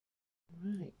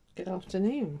Good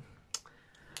afternoon.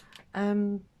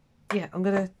 Yeah, I'm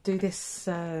going to do this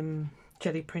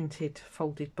jelly printed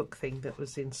folded book thing that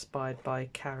was inspired by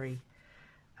Carrie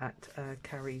at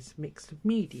Carrie's Mixed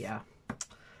Media.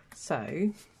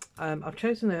 So I've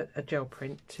chosen a gel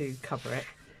print to cover it.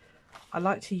 I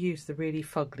like to use the really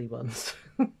fugly ones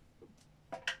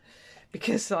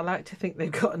because I like to think they've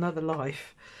got another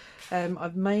life.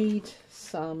 I've made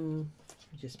some,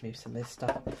 let me just move some of this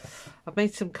stuff. I've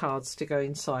made some cards to go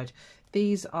inside.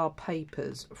 These are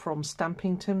papers from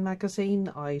Stampington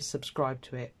magazine. I subscribed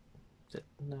to it. Was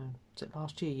it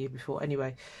last year, year before?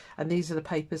 Anyway, and these are the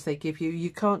papers they give you. You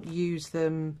can't use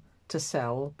them to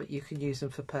sell, but you can use them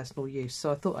for personal use.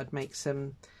 So I thought I'd make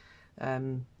some.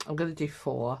 I'm going to do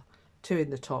 4, 2 in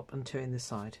the top and 2 in the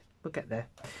side. We'll get there.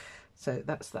 So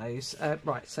that's those.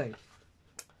 Right, so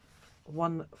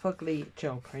one fugly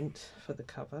gel print for the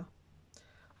cover.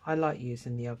 I like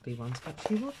using the ugly ones.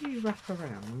 Actually, what do you wrap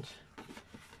around?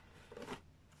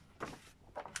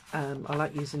 I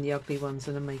like using the ugly ones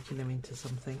and I'm making them into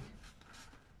something.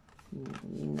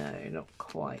 No, not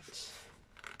quite.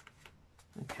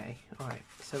 Okay, alright,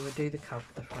 so we'll do the cover,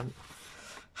 the front.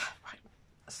 Right,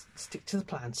 stick to the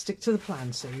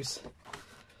plan, Suze.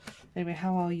 Anyway,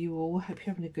 how are you all? Hope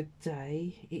you're having a good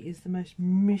day. It is the most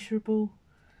miserable,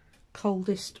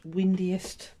 coldest,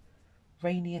 windiest,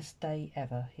 rainiest day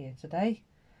ever here today.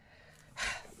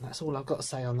 That's all I've got to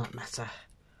say on that matter.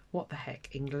 What the heck,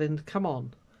 England? Come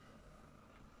on.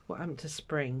 What happened to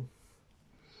spring?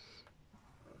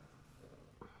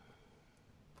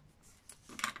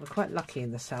 We're quite lucky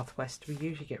in the southwest. We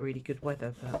usually get really good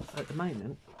weather, but at the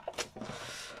moment,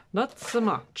 not so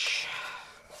much.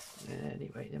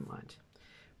 Anyway, never mind.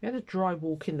 We had a dry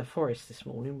walk in the forest this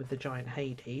morning with the giant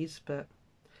Hades, but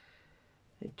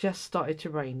it just started to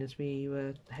rain as we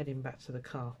were heading back to the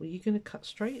car. Were you going to cut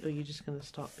straight, or are you just going to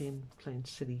start playing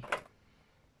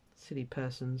silly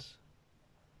persons?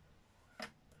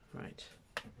 Right.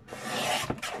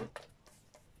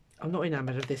 I'm not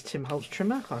enamoured of this Tim Holtz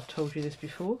trimmer. I've told you this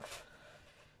before.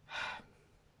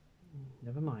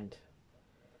 Never mind.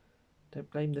 Don't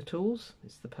blame the tools,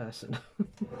 it's the person.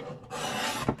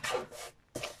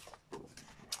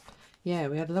 Yeah,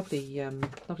 we had a lovely,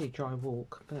 lovely dry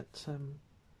walk, but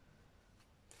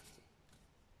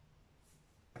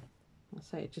I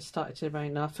say it just started to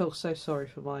rain. I feel so sorry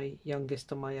for my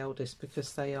youngest and my eldest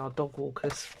because they are dog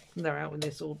walkers. They're out in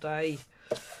this all day.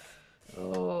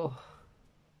 Oh,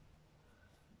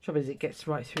 trouble is, it gets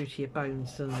right through to your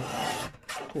bones, doesn't it?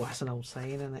 Oh, that's an old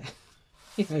saying, isn't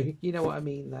it? You know what I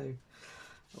mean, though.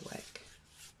 Oh, heck.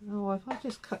 Oh, if I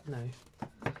just cut, no.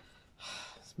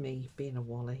 It's me being a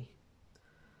wally.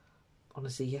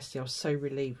 Honestly, yesterday I was so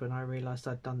relieved when I realised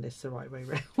I'd done this the right way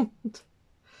round.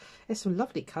 There's some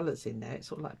lovely colours in there. It's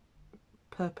sort of like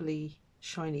purpley,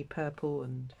 shiny purple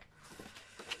and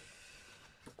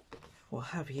what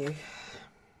have you.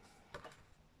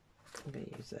 I'm going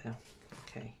to use there.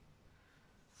 Okay.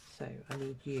 So I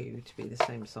need you to be the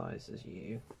same size as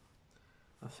you,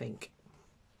 I think.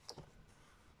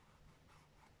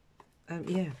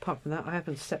 Yeah, apart from that, I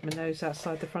haven't set my nose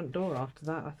outside the front door after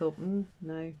that. I thought,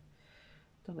 no.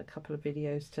 Done a couple of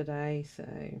videos today, so...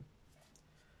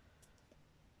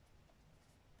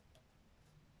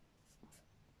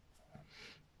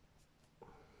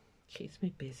 keeps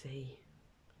me busy.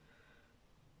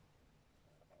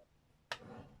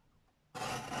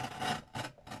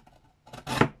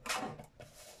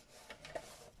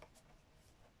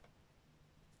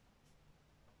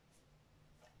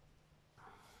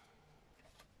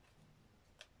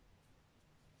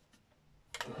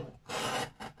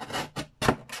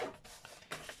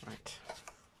 Right.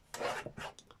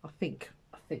 I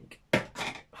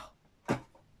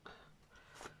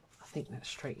think that's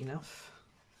straight enough.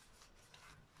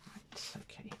 Right,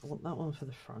 okay, I want that one for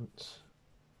the front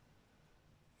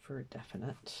for a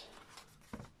definite.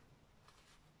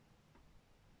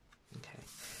 Okay,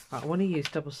 right, I want to use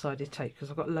double-sided tape because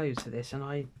I've got loads of this and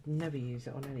I never use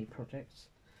it on any projects.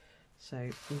 So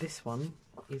this one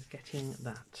is getting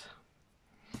that.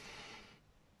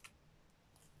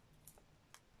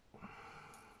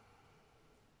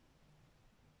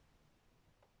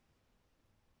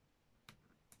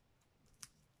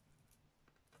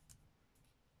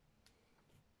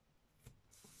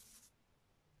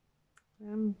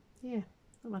 Yeah,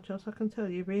 not much else I can tell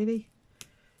you really.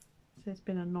 So it's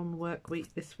been a non-work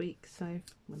week this week, so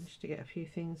managed to get a few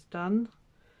things done.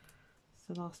 It's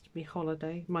the last of my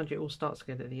holiday. Mind you, it all starts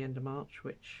again at the end of March,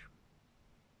 which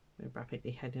we're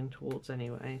rapidly heading towards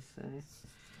anyway, so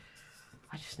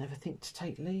I just never think to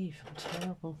take leave. I'm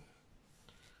terrible.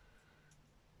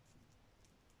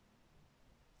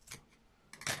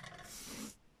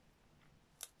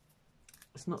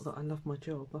 It's not that I love my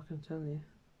job, I can tell you.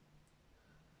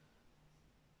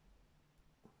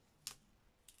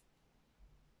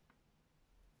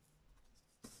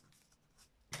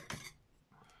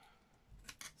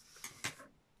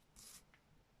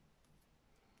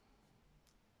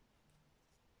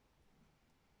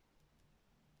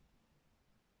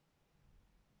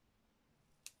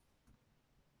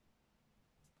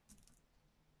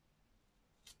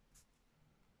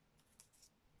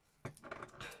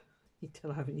 You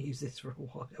tell I haven't used this for a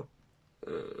while.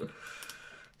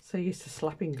 So used to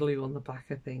slapping glue on the back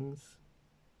of things.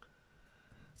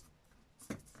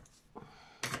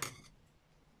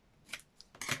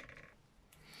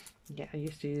 Yeah, I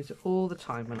used to use it all the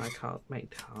time when I can't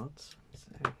make cards.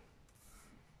 So.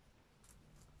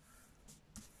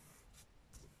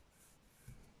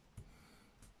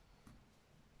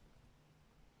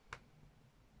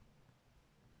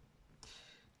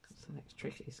 The next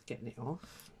trick is getting it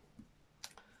off.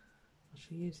 I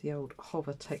shall use the old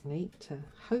hover technique to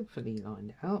hopefully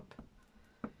line it up.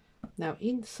 Now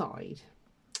inside,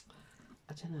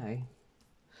 I don't know,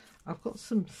 I've got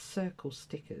some circle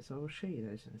stickers. I will show you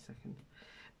those in a second.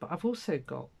 But I've also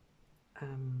got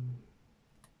some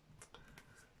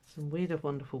weird and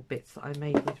wonderful bits that I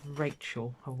made with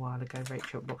Rachel a while ago,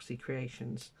 Rachel at Roxy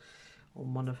Creations,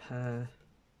 on one of her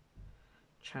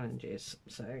challenges.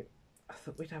 So I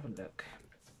thought we'd have a look.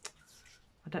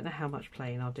 I don't know how much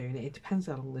playing I'll do in it. It depends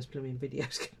how long this blooming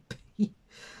video's going to be.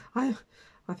 I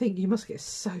think you must get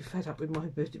so fed up with my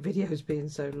videos being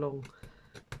so long.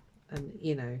 And,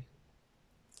 you know,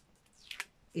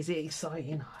 is it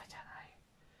exciting?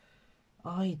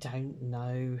 I don't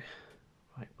know.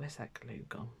 Right, where's that glue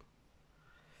gone?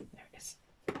 There it is.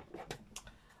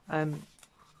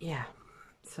 Yeah,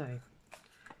 so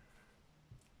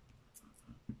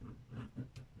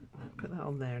put that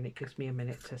on there and it gives me a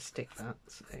minute to stick that.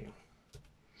 So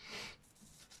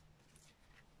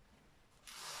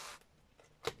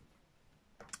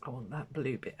I want that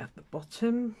blue bit at the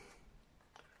bottom.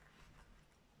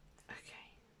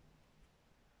 Okay.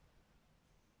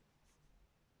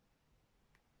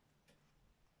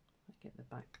 Get the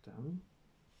back done.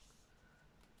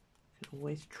 You can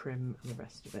always trim the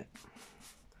rest of it.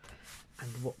 And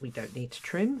what we don't need to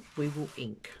trim, we will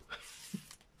ink.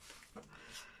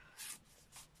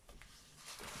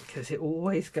 Because it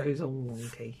always goes on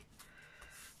wonky.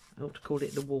 I ought to call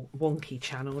it the wonky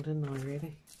channel, didn't I,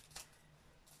 really?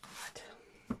 But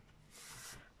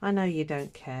I know you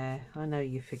don't care. I know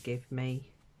you forgive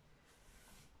me.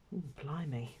 Oh,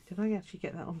 blimey. Did I actually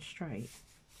get that on straight?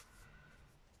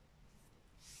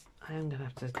 I am going to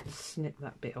have to snip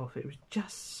that bit off. It was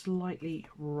just slightly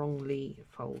wrongly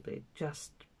folded.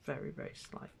 Just very, very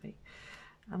slightly.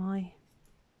 And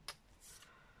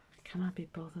can I be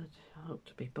bothered? I ought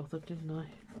to be bothered, didn't I?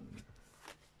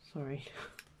 Sorry.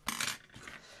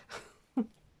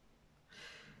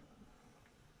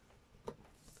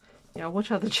 Yeah, I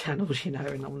watch other channels, you know,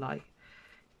 and I'm like,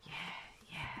 yeah,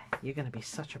 you're going to be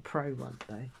such a pro one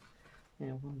day.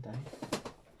 Yeah, one day.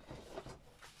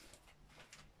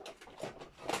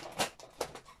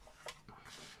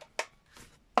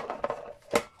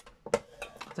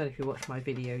 I don't know if you watched my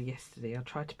video yesterday. I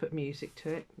tried to put music to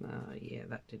it. Yeah,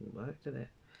 that didn't work, did it?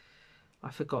 I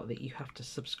forgot that you have to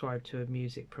subscribe to a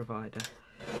music provider.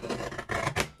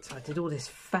 So I did all this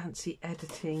fancy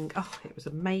editing. Oh, it was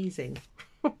amazing.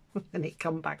 And it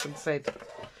come back and said,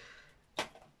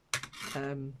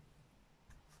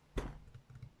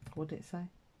 what did it say?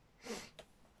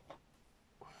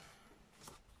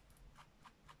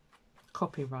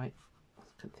 Copyright. I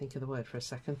couldn't think of the word for a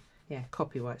second. Yeah,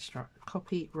 copyright strike.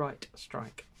 Copyright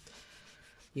strike.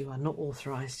 You are not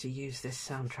authorised to use this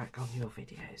soundtrack on your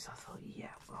videos. I thought,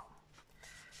 yeah, well,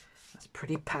 that's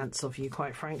pretty pants of you,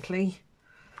 quite frankly.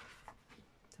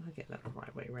 Did I get that the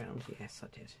right way round? Yes, I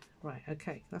did. Right,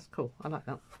 okay, that's cool. I like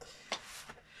that.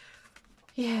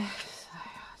 Yeah, so,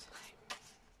 I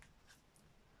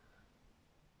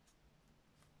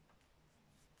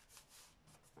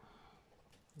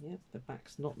don't know. Yep, the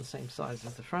back's not the same size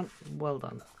as the front. Well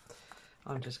done.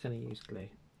 I'm just going to use glue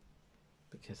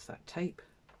because that tape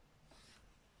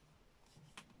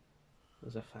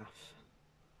was a faff.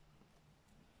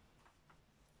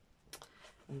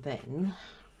 And then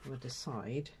we'll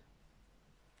decide,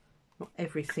 not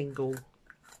every single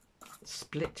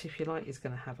split, if you like, is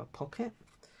going to have a pocket.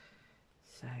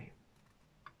 So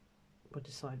we'll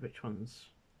decide which ones.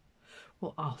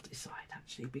 Well, I'll decide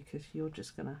actually, because you're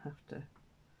just going to have to.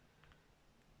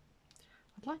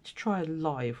 I'd like to try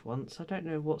live once. I don't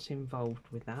know what's involved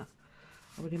with that.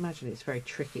 I would imagine it's very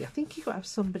tricky. I think you've got to have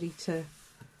somebody to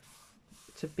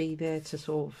be there to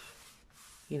sort of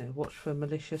you know, watch for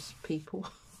malicious people.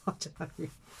 I don't know.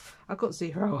 I've got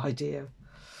zero idea.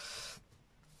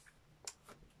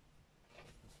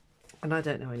 And I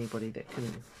don't know anybody that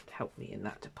can help me in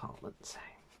that department, so.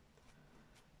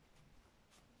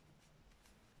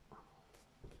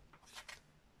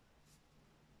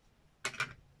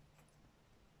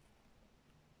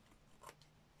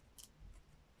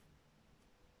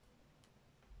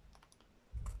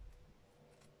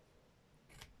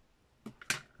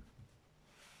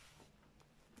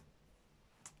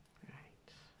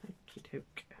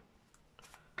 Okey-doke.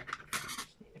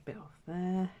 Just need a bit off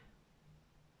there.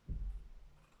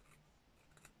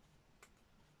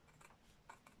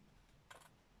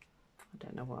 I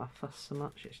don't know why I fuss so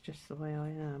much, it's just the way I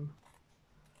am.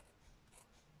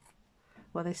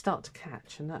 Well, they start to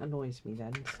catch and that annoys me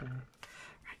then, so.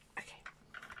 Right, okay.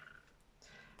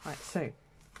 Right, so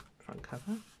front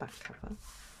cover, back cover.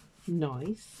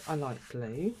 Nice, I like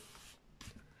blue.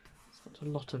 It's got a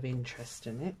lot of interest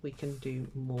in it. We can do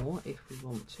more if we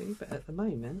want to, but at the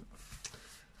moment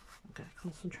I'm going to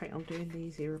concentrate on doing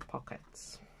these ear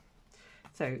pockets.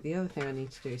 So the other thing I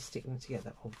need to do is stick them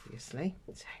together, obviously.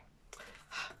 So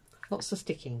lots of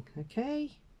sticking,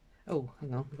 okay? Oh,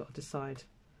 hang on, I've got to decide.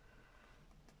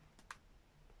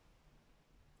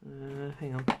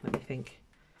 Hang on, let me think.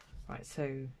 Right,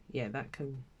 so yeah, that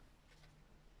can.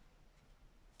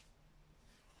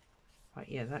 Right,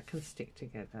 yeah, that can stick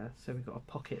together. So we've got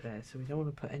a pocket there. So we don't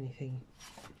want to put anything.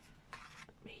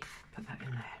 Let me put that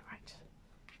in there, right?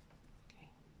 Okay.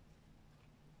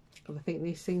 Got to think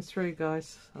these things through,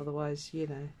 guys. Otherwise, you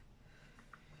know,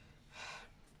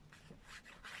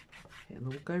 it'll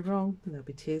all go wrong, and there'll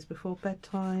be tears before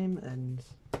bedtime, and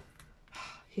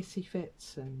hissy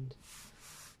fits, and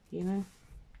you know,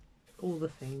 all the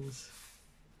things.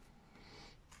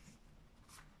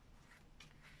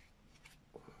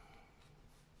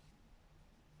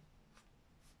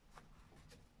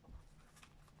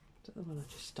 Is that the one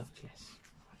I just stuck? Yes.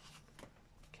 Right.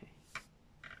 Okay.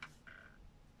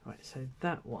 Right, so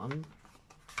that one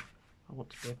I want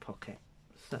to be a pocket.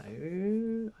 So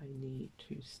I need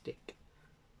to stick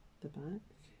the back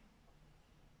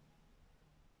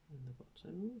and the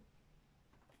bottom,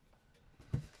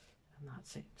 and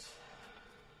that's it.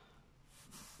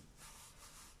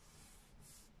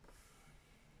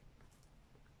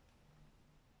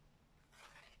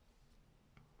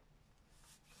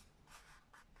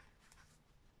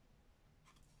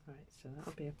 Right, so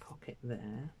that'll be a pocket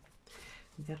there.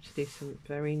 We have to do some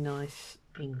very nice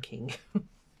inking.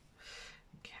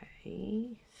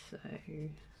 Okay, so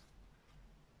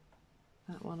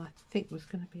that one I think was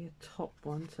going to be a top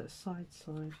one, so side.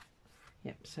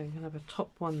 Yep, so you're going to have a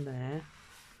top one there.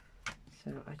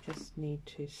 So I just need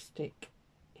to stick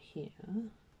here.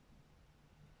 And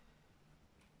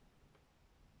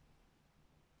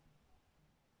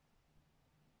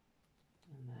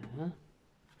there.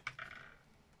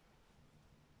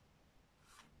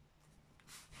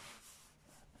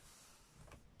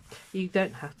 You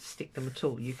don't have to stick them at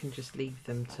all. You can just leave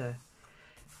them to,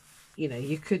 you know,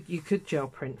 you could gel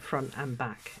print front and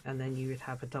back, and then you would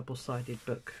have a double-sided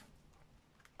book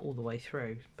all the way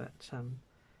through. But okay,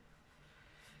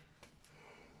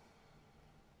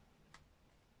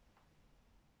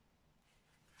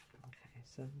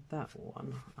 so that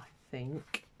one, I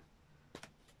think,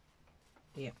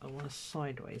 yeah, I want a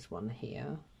sideways one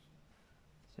here.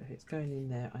 So if it's going in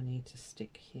there, I need to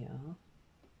stick here.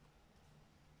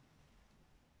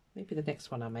 Maybe the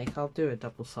next one I make, I'll do a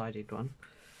double-sided one.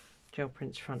 Gel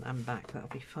prints front and back, that'll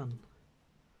be fun.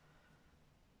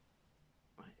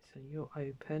 Right, so you're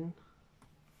open.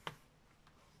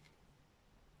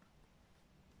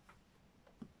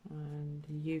 And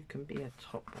you can be a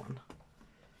top one.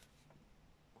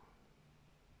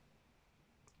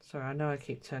 Sorry, I know I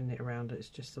keep turning it around, it's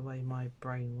just the way my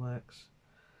brain works.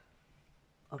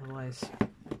 Otherwise,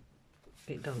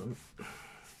 it doesn't.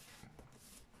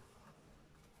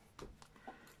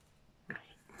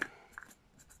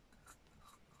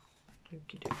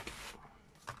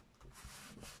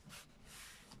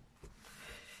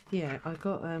 Yeah, I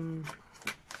got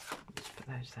let's put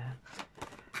those there.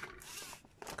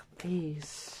 Got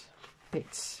these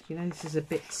bits, you know, this is a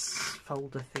bits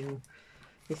folder thing.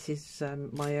 This is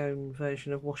my own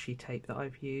version of washi tape that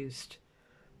I've used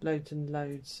loads and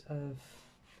loads of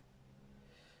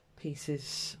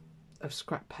pieces of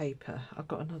scrap paper. I've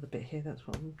got another bit here, that's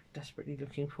what I'm desperately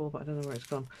looking for, but I don't know where it's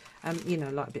gone. You know,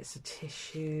 like bits of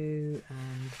tissue,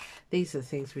 and these are the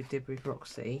things we did with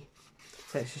Roxy.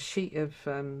 So it's a sheet of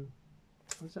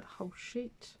was that a whole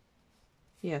sheet?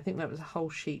 Yeah, I think that was a whole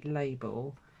sheet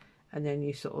label, and then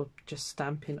you sort of just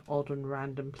stamp in odd and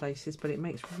random places, but it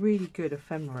makes really good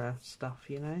ephemera stuff,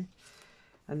 you know.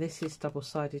 And this is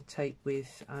double-sided tape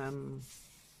with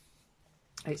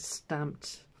it's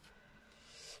stamped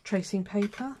tracing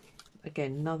paper.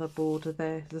 Again, another border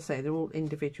there. As I say, they're all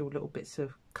individual little bits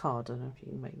of card. I don't know if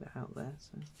you can make that out there.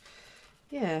 So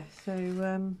yeah,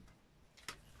 so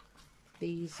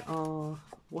these are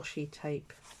washi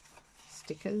tape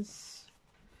stickers.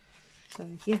 So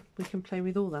yeah, we can play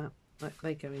with all that. Like,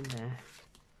 they go in there.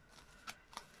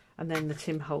 And then the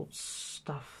Tim Holtz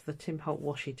stuff, the Tim Holtz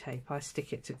washi tape, I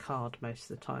stick it to card most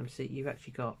of the time, so you've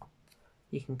actually got,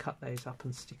 you can cut those up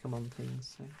and stick them on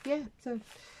things. So yeah, so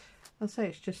I'll say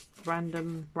it's just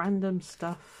random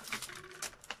stuff.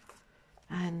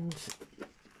 And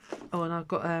oh, and I've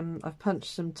got I've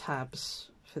punched some tabs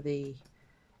for the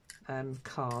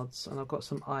cards, and I've got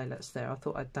some eyelets there. I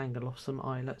thought I'd dangle off some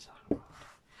eyelets.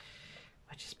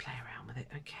 I just play around with it.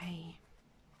 Okay,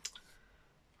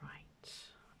 right,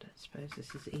 I don't suppose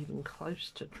this is even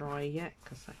close to dry yet,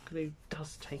 because that glue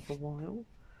does take a while.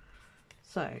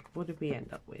 So what did we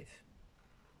end up with?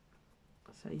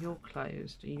 So you're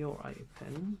closed, you're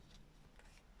open.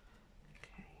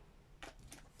 Okay,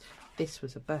 this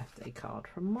was a birthday card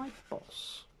from my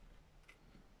boss,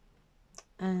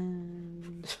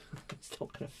 and it's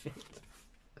not going to fit.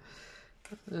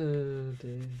 Oh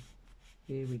dear,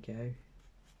 here we go.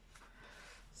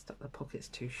 Stuck the pockets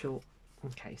too short.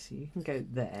 Okay, so you can go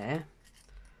there.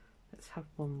 Let's have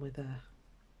one with a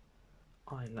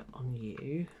eyelet on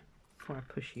you before I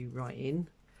push you right in.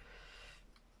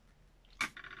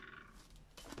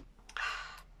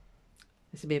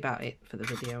 This will be about it for the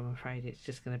video, I'm afraid. It's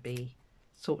just going to be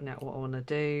sorting out what I want to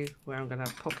do, where I'm going to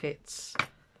have pockets,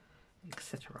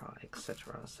 etc,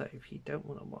 etc. So if you don't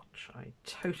want to watch, I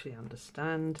totally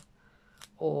understand,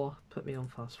 or put me on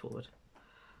fast forward.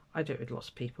 I do it with lots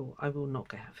of people. I will not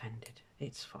get offended.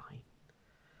 It's fine.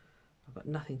 I've got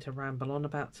nothing to ramble on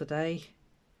about today.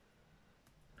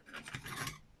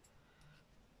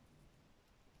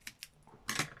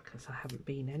 Because I haven't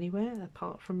been anywhere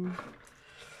apart from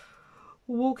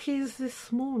walkies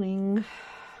this morning.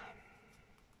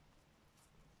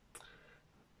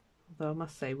 Although I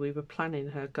must say, we were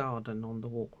planning her garden on the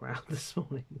walk round this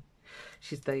morning.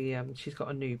 She's got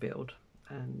a new build,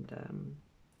 and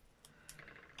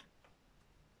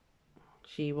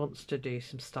she wants to do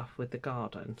some stuff with the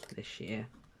garden this year,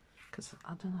 because I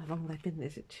don't know how long they've been there.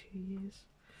 Is it 2 years?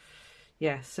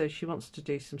 Yeah, so she wants to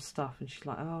do some stuff, and she's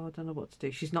like, oh, I don't know what to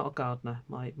do. She's not a gardener,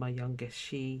 my youngest.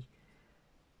 She,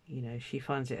 you know, she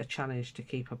finds it a challenge to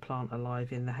keep a plant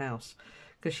alive in the house,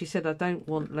 because she said, I don't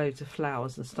want loads of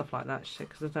flowers and stuff like that,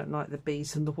 because I don't like the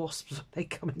bees and the wasps when they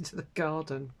come into the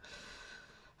garden.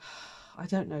 I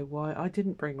don't know why. I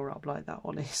didn't bring her up like that,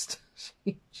 honest.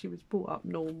 She was brought up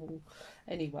normal.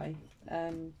 Anyway,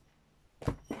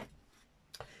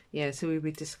 yeah, so we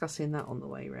were discussing that on the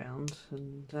way round,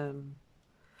 and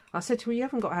I said to her, you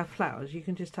haven't got to have flowers, you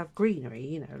can just have greenery,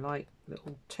 you know, like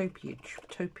little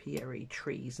topiary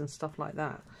trees and stuff like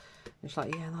that. And she's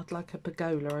like, yeah, and I'd like a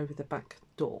pergola over the back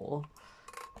door.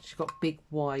 She's got big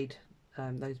wide,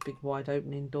 those big wide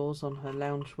opening doors on her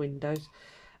lounge windows.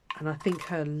 And I think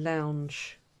her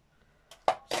lounge,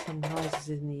 sun rises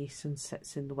in the east and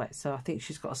sets in the west. So I think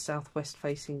she's got a southwest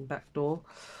facing back door,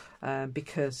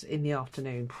 because in the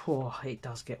afternoon, it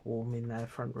does get warm in their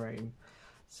front room.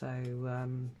 So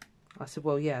I said,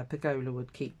 well, yeah, a pergola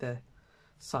would keep the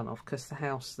sun off, because the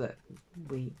house that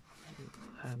me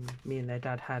and their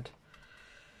dad had,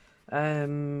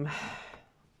 it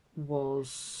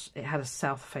had a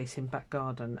south facing back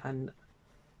garden, and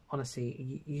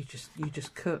honestly, you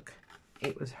just cook.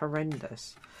 It was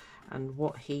horrendous. And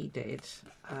what he did,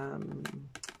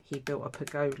 he built a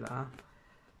pergola,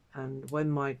 and when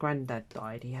my granddad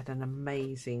died, he had an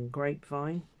amazing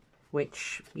grapevine,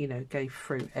 which, you know, gave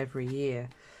fruit every year.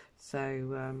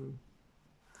 So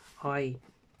I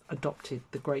adopted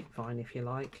the grapevine, if you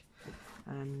like,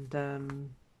 and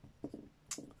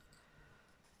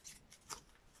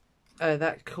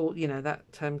that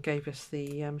gave us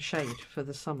the shade for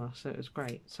the summer, so it was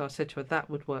great. So I said to her, that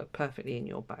would work perfectly in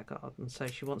your back garden. So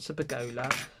she wants a pergola.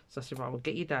 So I said, right, we'll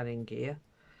get your dad in gear.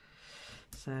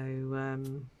 So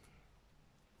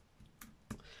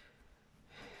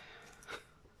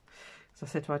I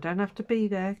said to her, I don't have to be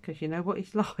there, because you know what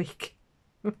he's like.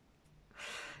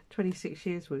 26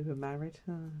 years we were married.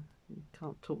 You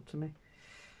can't talk to me.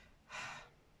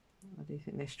 I do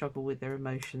think they struggle with their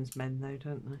emotions, men though,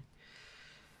 don't they?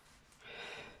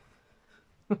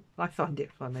 I find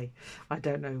it funny. I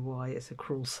don't know why. It's a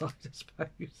cruel side, I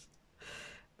suppose.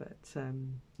 But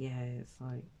yeah, it's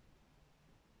like,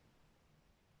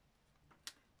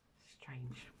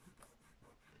 Strange.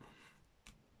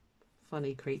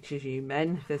 Funny creatures, you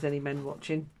men, if there's any men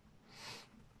watching.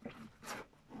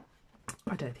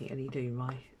 I don't think any do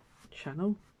my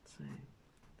channel, so I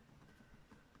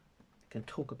can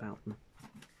talk about them.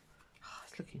 Oh,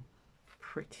 it's looking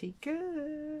pretty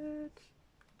good.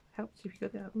 Helps if you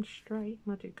got that on straight.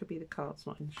 Imagine it could be the cards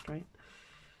not in straight.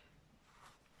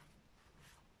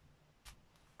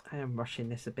 I am rushing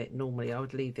this a bit. Normally I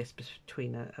would leave this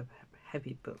between a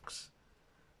heavy books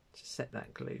to set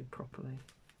that glue properly.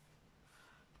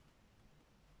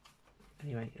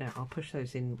 Anyway, yeah, I'll push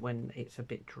those in when it's a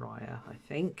bit drier, I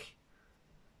think.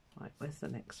 Right, where's the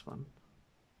next one?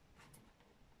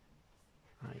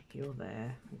 Right, you're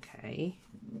there. Okay.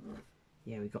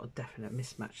 Yeah, we've got a definite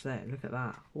mismatch there. Look at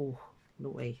that. Oh,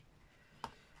 naughty.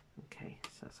 Okay,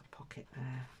 so that's a pocket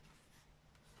there.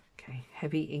 Okay,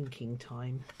 heavy inking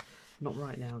time. Not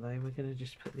right now though. We're going to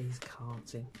just put these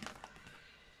cards in.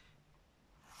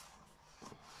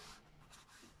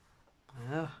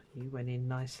 Ah, you went in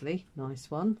nicely. Nice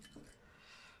one.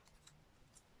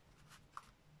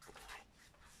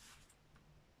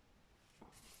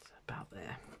 It's about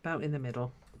there. About in the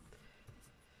middle.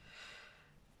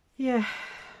 Yeah.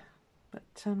 But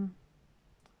because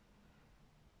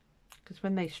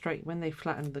when they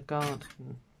flattened the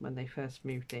garden when they first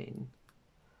moved in,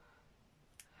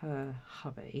 her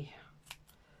hubby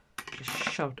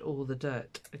just shoved all the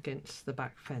dirt against the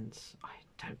back fence. I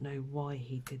don't know why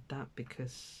he did that,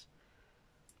 because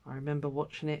I remember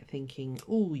watching it thinking,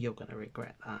 oh, you're going to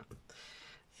regret that.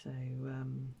 So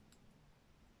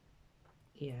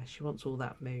yeah, she wants all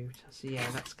that moved. So yeah,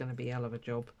 that's going to be a hell of a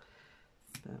job.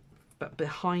 But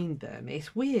behind them,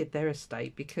 it's weird, their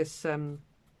estate, because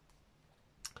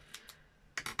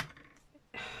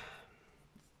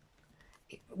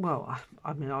well,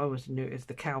 I mean, I always knew it as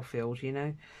the cow field, you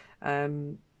know,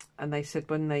 and they said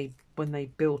when they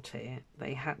built it,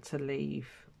 they had to leave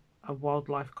a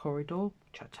wildlife corridor,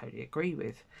 which I totally agree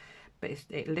with, but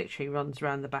it literally runs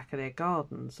around the back of their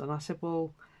gardens. And I said,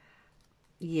 well,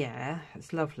 yeah,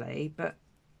 it's lovely, but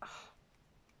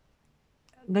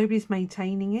nobody's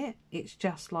maintaining it. It's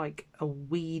just like a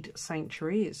weed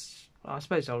sanctuary. I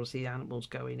suppose obviously animals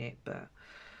go in it, but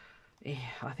yeah,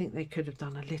 I think they could have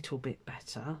done a little bit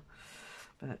better.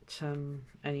 But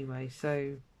anyway,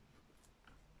 so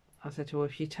I said to her,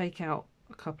 if you take out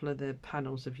a couple of the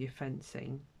panels of your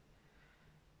fencing,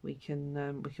 we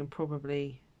can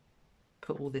probably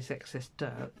put all this excess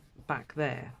dirt back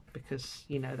there, because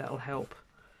you know that'll help.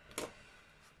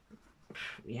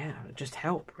 Yeah, just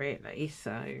help really.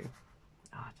 So I don't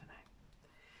know.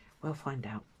 We'll find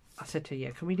out. I said to her,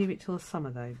 yeah, can we leave it till the summer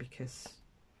though, because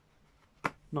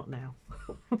not now.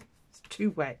 It's too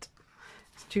wet.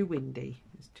 It's too windy.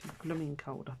 It's too blooming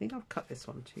cold. I think I've cut this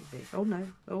one too big. Oh no.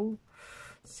 Oh,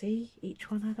 see,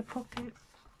 each one had a pocket.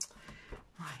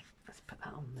 Right, let's put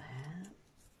that on there.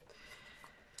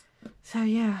 So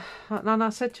yeah, and I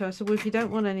said to her, well, if you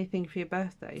don't want anything for your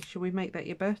birthday, should we make that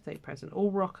your birthday present?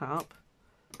 All rock up.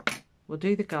 We'll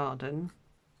do the garden.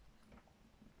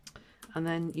 And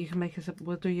then you can make us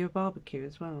we'll do you a barbecue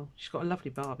as well. She's got a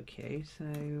lovely barbecue, so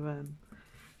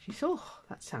she said, oh,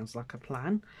 that sounds like a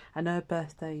plan. And her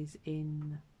birthday's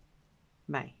in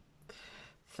May,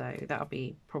 so that'll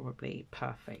be probably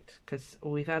perfect, because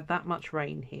we've had that much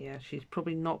rain here. She's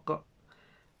probably not got,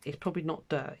 it's probably not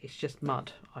dirt, it's just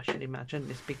mud, I should imagine,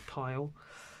 this big pile.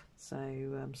 So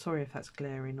I'm sorry if that's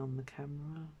glaring on the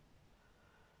camera.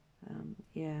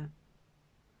 Yeah,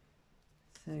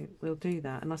 so we'll do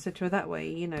that. And I said to her, that way,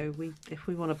 you know, if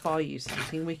we want to buy you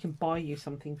something, we can buy you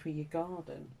something for your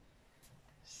garden.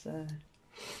 So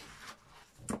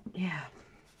yeah,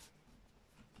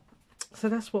 so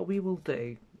that's what we will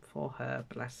do for her,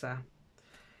 bless her.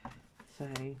 So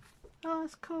oh,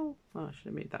 that's cool. Oh, I should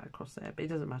have moved that across there, but it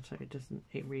doesn't matter.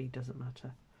 It really doesn't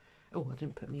matter. Oh, I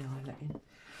didn't put my eyelet in.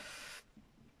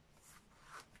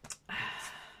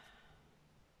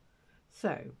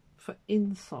 So for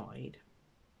inside,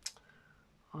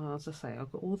 as I say,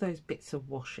 I've got all those bits of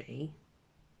washi.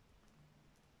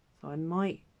 So I'm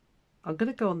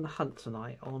going to go on the hunt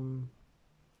tonight on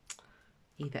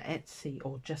either Etsy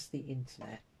or just the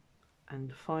internet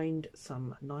and find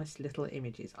some nice little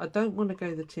images. I don't want to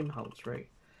go the Tim Holtz route.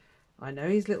 I know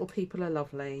his little people are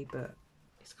lovely, but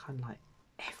it's kind of like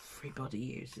everybody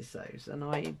uses those, and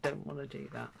I don't want to do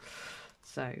that.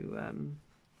 So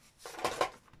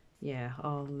yeah,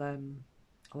 I'll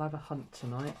have a hunt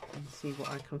tonight and see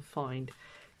what I can find.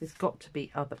 There's got to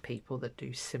be other people that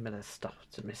do similar stuff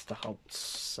to Mr. Holtz,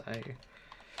 so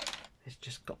there's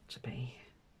just got to be.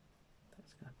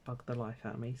 That's going to bug the life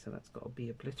out of me, so that's got to be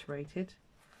obliterated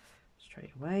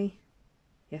straight away.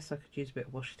 Yes, I could use a bit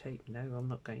of washi tape. No, I'm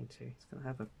not going to. It's going to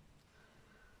have a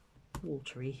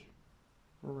watery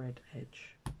red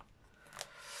edge.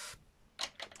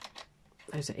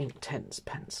 Those are Inktense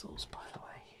pencils, by the way.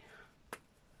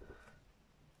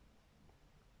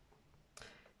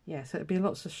 Yeah, so it'll be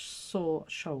lots of sore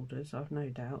shoulders, I've no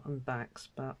doubt, and backs,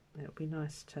 but it'll be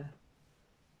nice to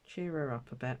cheer her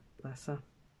up a bit, bless her.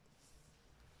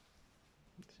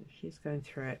 So she's going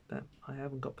through it, but I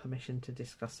haven't got permission to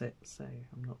discuss it, so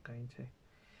I'm not going to.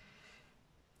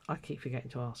 I keep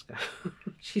forgetting to ask her.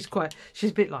 she's a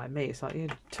bit like me. It's like, you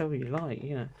tell me you like,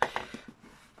 you know.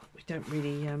 We don't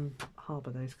really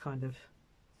harbour those kind of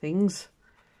things.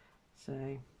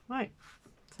 So, right,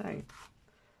 so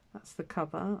that's the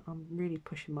cover. I'm really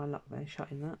pushing my luck there,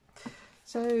 shutting that.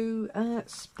 So,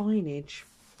 spinage.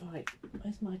 Right,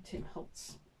 where's my Tim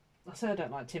Holtz? I say I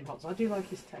don't like Tim Holtz. I do like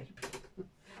his tape.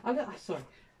 I do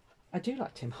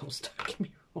like Tim Holtz, don't get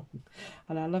me wrong.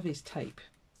 And I love his tape.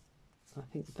 I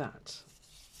think that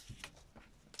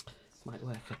might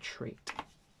work a treat.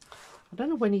 I don't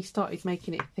know when he started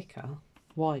making it thicker,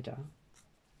 wider,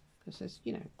 because there's,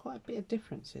 you know, quite a bit of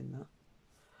difference in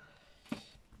that.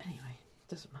 Anyway,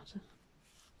 doesn't matter.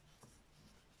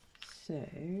 So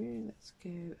let's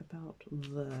go about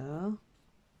there.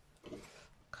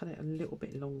 Cut it a little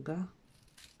bit longer,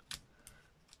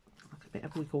 like a bit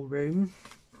of wiggle room.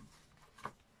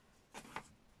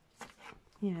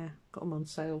 Yeah, got them on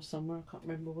sale somewhere, I can't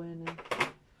remember where now.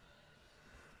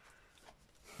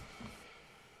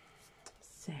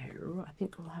 So I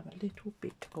think we'll have a little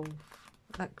bit of,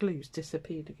 that glue's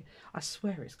disappeared again. I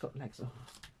swear it's got legs. Oh,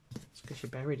 it's because you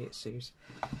buried it, Suze.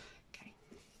 Okay.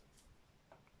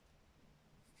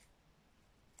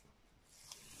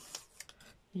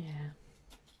 Yeah.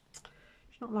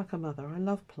 She's not like her mother. I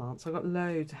love plants. I've got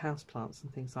loads of house plants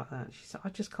and things like that. She said, I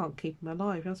just can't keep them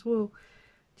alive. I said, well,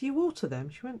 do you water them?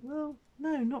 She went, well,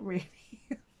 no, not really.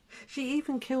 She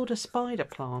even killed a spider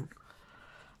plant.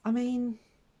 I mean,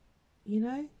 you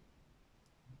know,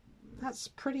 that's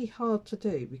pretty hard to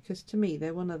do, because to me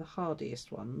they're one of the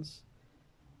hardiest ones.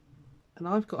 And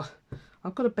I've got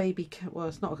a baby, well,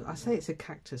 it's not, I say it's a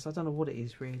cactus, I don't know what it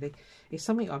is really. It's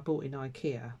something I bought in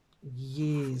IKEA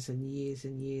years and years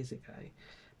and years ago,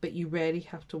 but you rarely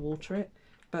have to water it.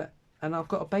 And I've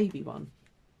got a baby one,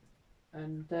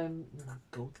 and oh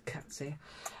god, the cat's here.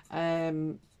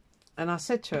 And I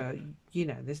said to her, you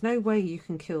know, there's no way you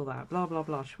can kill that, blah, blah,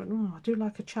 blah. She went, oh, I do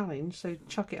like a challenge, so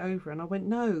chuck it over. And I went,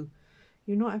 no,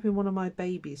 you're not having one of my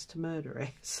babies to murder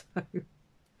it. So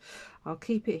I'll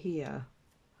keep it here.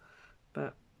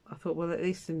 But I thought, well, at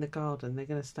least in the garden, they're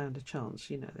going to stand a chance.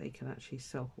 You know, they can actually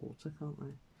sell water, can't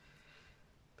they?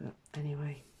 But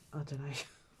anyway, I don't know.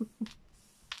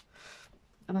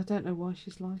 And I don't know why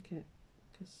she's like it,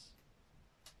 because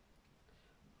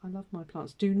I love my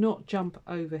plants. Do not jump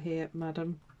over here,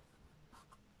 madam.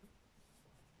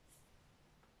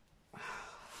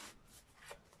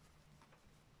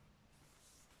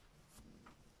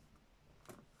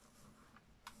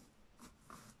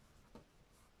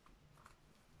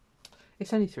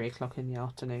 It's only 3 o'clock in the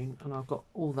afternoon and I've got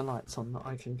all the lights on that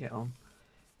I can get on.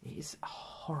 It is a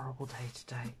horrible day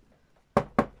today.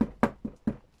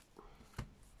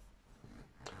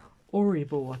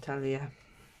 Horrible, I tell you.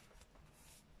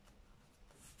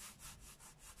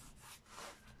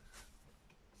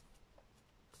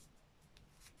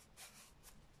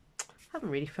 Haven't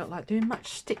really felt like doing much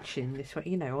stitching this way,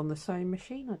 you know, on the sewing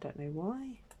machine. I don't know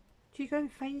why. Do you go in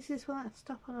phases with that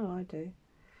stuff? I know I do.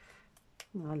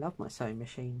 Well, I love my sewing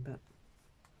machine, but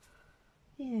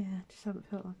yeah, just haven't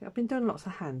felt like it. I've been doing lots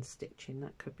of hand stitching,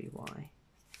 that could be why.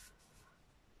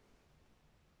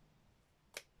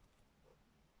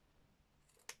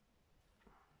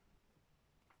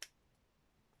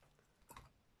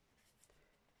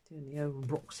 Doing the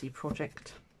old Roxy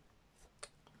project.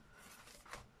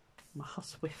 My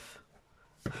huswiff.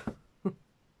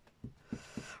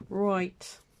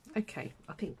 Right, okay,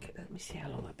 I think, let me see how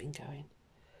long I've been going.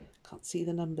 Can't see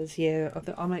the numbers here.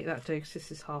 I'll make that do, because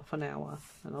this is half an hour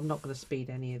and I'm not going to speed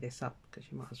any of this up because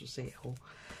you might as well see it all.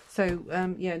 So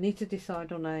yeah, need to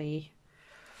decide on a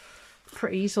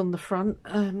pretties on the front.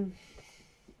 What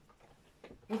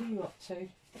are you up to?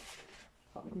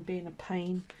 Apart from being a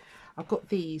pain. I've got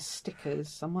these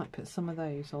stickers. I might put some of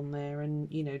those on there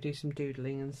and, you know, do some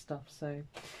doodling and stuff. So,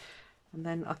 and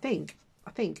then I think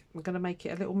I'm going to make it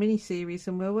a little mini series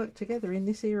and we'll work together in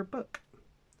this era book,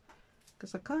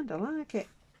 because I kind of like it.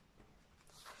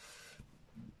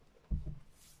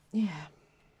 Yeah,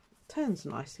 turns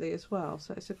nicely as well,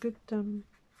 so it's a good good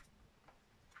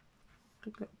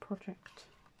little project.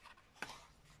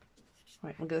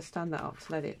 Right, I'm going to stand that up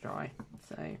to let it dry.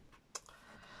 So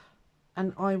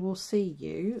and I will see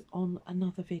you on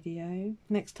another video.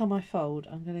 Next time I fold,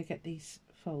 I'm going to get these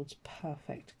folds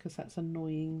perfect, because that's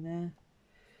annoying there,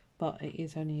 but it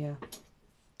is only a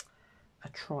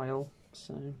trial.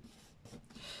 So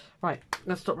right,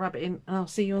 let's stop rabbiting, and I'll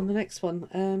see you on the next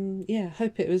one. Yeah,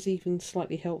 hope it was even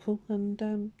slightly helpful,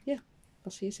 and yeah,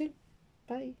 I'll see you soon.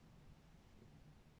 Bye.